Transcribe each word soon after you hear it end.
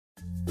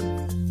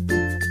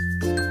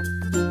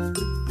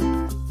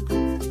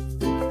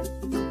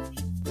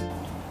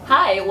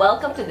Hi,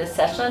 welcome to this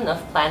session of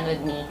Plan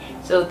With Me.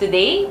 So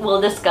today we'll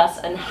discuss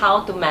on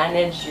how to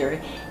manage your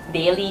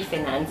daily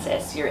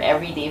finances, your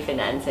everyday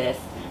finances.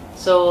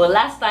 So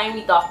last time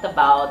we talked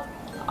about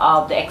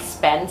the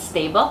expense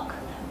daybook,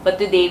 but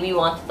today we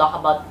want to talk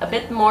about a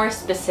bit more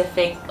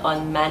specific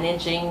on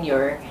managing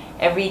your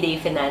everyday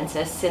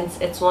finances, since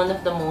it's one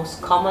of the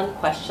most common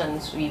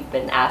questions we've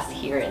been asked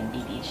here in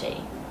BDJ.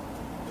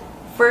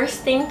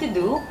 First thing to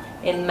do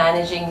in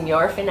managing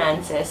your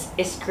finances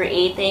is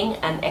creating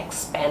an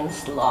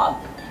expense log.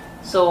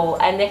 So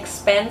an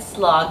expense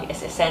log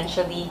is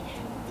essentially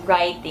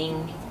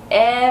writing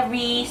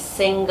every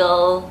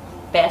single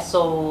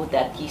peso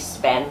that you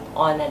spend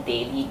on a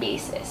daily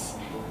basis.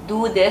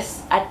 Do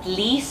this at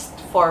least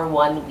for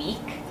 1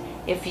 week.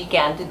 If you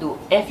can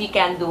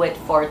do it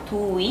for 2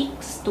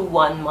 weeks to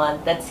 1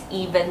 month, that's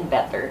even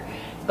better.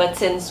 But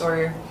since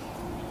we're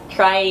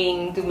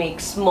trying to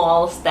make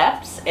small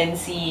steps and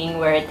seeing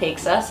where it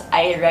takes us,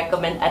 I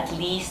recommend at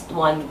least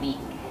 1 week.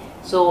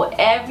 So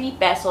every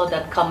peso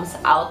that comes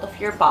out of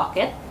your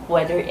pocket,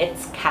 whether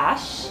it's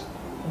cash,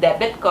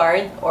 debit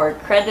card, or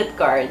credit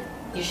card,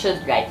 you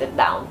should write it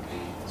down.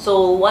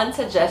 So one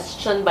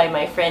suggestion by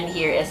my friend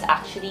here is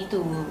actually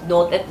to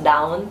note it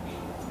down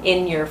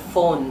in your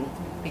phone,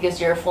 because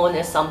your phone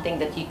is something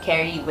that you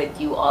carry with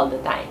you all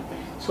the time.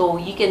 So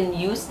you can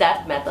use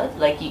that method,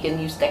 like you can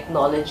use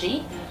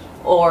technology,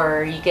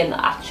 or you can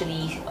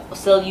actually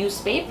still use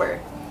paper.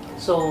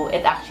 So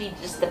it actually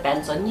just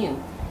depends on you.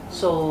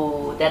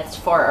 So that's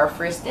for our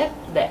first tip,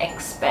 the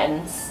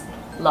expense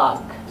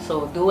log.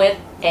 So do it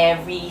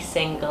every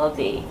single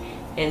day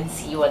and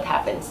see what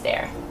happens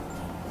there.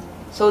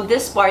 So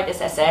this part is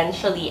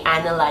essentially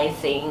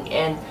analyzing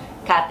and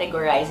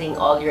categorizing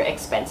all your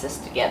expenses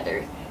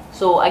together.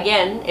 So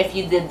again, if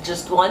you did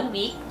just 1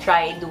 week,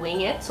 try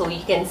doing it so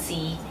you can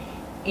see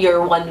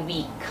your 1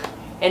 week.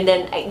 And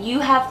then you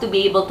have to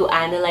be able to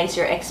analyze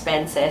your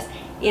expenses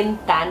in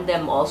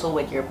tandem also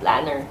with your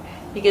planner,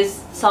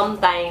 because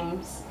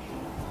sometimes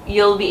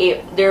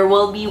there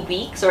will be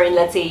weeks, or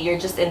let's say you're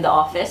just in the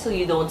office so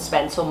you don't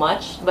spend so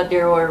much, but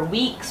there were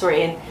weeks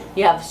wherein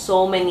you have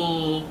so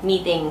many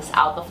meetings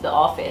out of the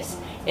office.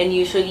 And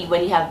usually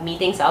when you have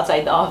meetings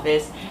outside the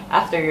office,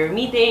 after your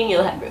meeting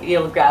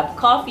you'll grab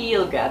coffee,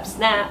 you'll grab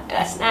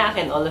a snack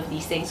and all of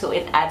these things, so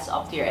it adds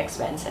up to your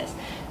expenses.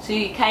 So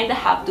you kind of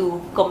have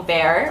to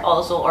compare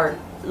also, or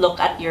look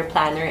at your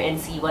planner and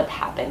see what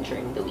happened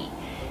during the week.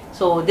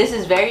 So this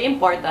is very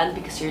important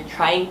because you're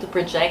trying to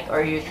project,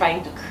 or you're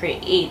trying to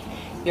create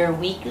your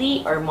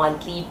weekly or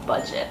monthly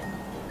budget.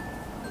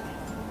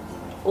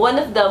 One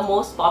of the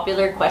most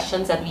popular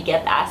questions that we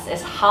get asked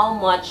is how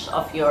much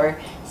of your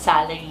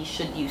salary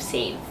should you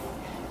save?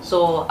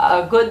 So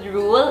a good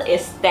rule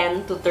is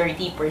 10 to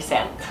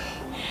 30%.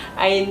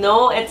 I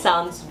know it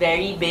sounds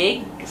very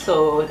big,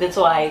 so that's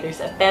why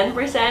there's a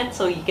 10%,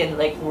 so you can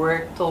like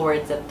work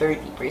towards a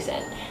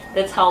 30%.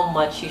 That's how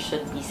much you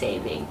should be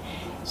saving.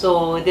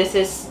 So this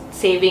is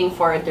saving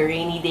for the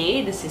rainy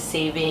day, this is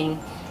saving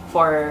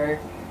for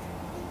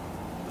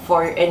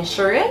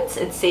insurance,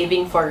 it's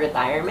saving for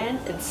retirement,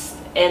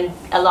 and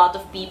a lot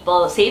of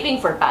people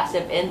saving for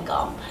passive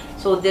income.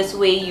 So this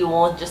way you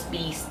won't just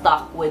be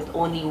stuck with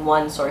only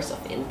one source of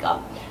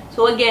income.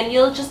 So again,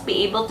 you'll just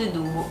be able to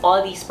do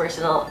all these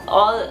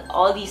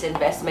all these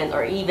investment,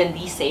 or even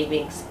these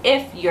savings,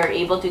 if you're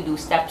able to do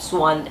steps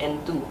 1 and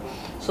 2.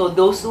 So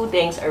those 2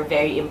 things are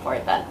very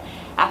important.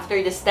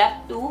 After the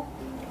step 2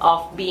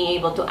 of being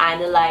able to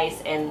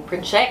analyze and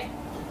project,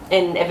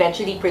 and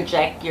eventually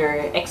project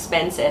your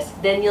expenses,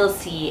 then you'll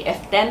see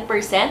if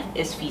 10%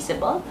 is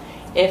feasible.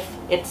 If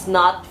it's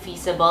not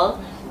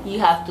feasible, you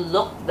have to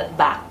look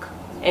back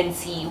and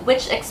see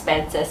which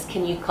expenses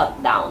can you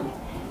cut down.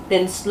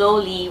 Then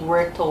slowly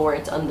work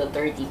towards on the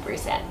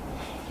 30%.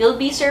 You'll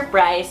be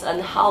surprised on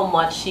how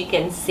much you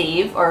can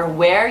save, or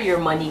where your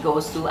money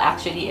goes to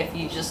actually, if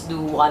you just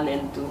do 1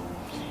 and 2.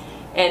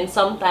 And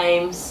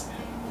sometimes,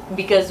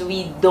 because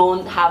we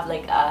don't have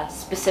like a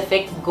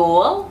specific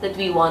goal that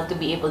we want to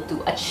be able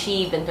to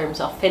achieve in terms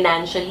of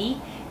financially,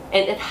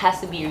 and it has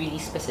to be really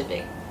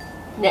specific.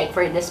 Like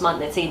for this month,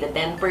 let's say the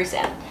 10%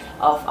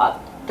 of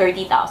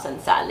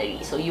 30,000 salary,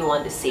 so you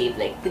want to save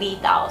like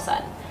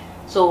 3,000.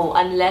 So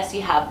unless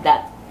you have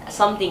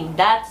something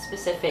that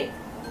specific,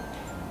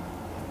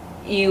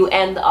 you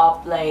end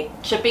up like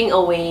chipping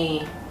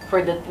away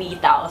for the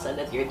 3,000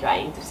 that you're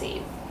trying to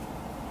save.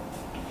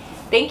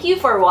 Thank you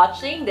for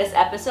watching this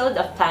episode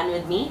of Plan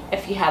With Me.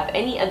 If you have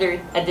any other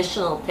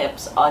additional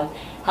tips on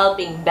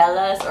helping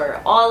Bellas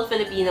or all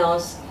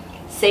Filipinos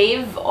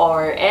save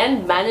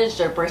and manage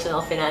their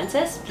personal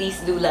finances, please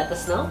do let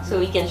us know so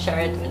we can share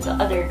it with the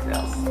other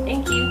girls.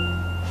 Thank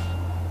you!